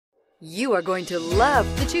You are going to love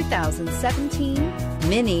the 2017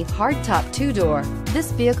 Mini Hardtop 2-door.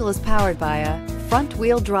 This vehicle is powered by a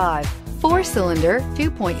front-wheel drive, 4-cylinder,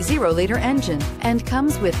 2.0-liter engine and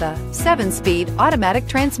comes with a 7-speed automatic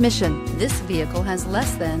transmission. This vehicle has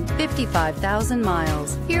less than 55,000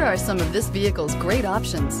 miles. Here are some of this vehicle's great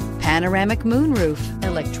options: panoramic moonroof,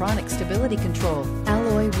 electronic stability control,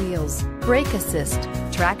 alloy wheels, brake assist,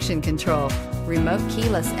 traction control, remote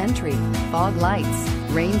keyless entry, fog lights,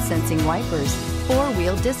 rain sensing wipers,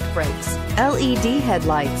 4-wheel disc brakes, LED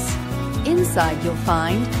headlights. Inside you'll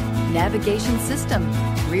find navigation system,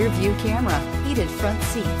 rear view camera, heated front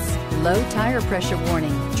seats, low tire pressure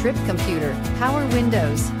warning, trip computer, power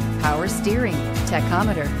windows, power steering,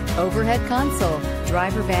 tachometer, overhead console,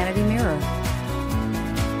 driver vanity mirror.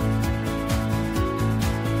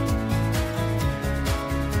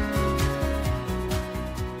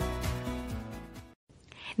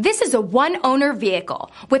 This is a one-owner vehicle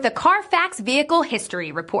with a Carfax Vehicle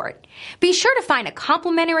History Report. Be sure to find a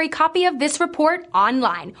complimentary copy of this report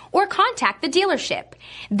online or contact the dealership.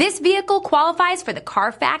 This vehicle qualifies for the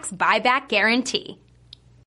Carfax Buyback Guarantee.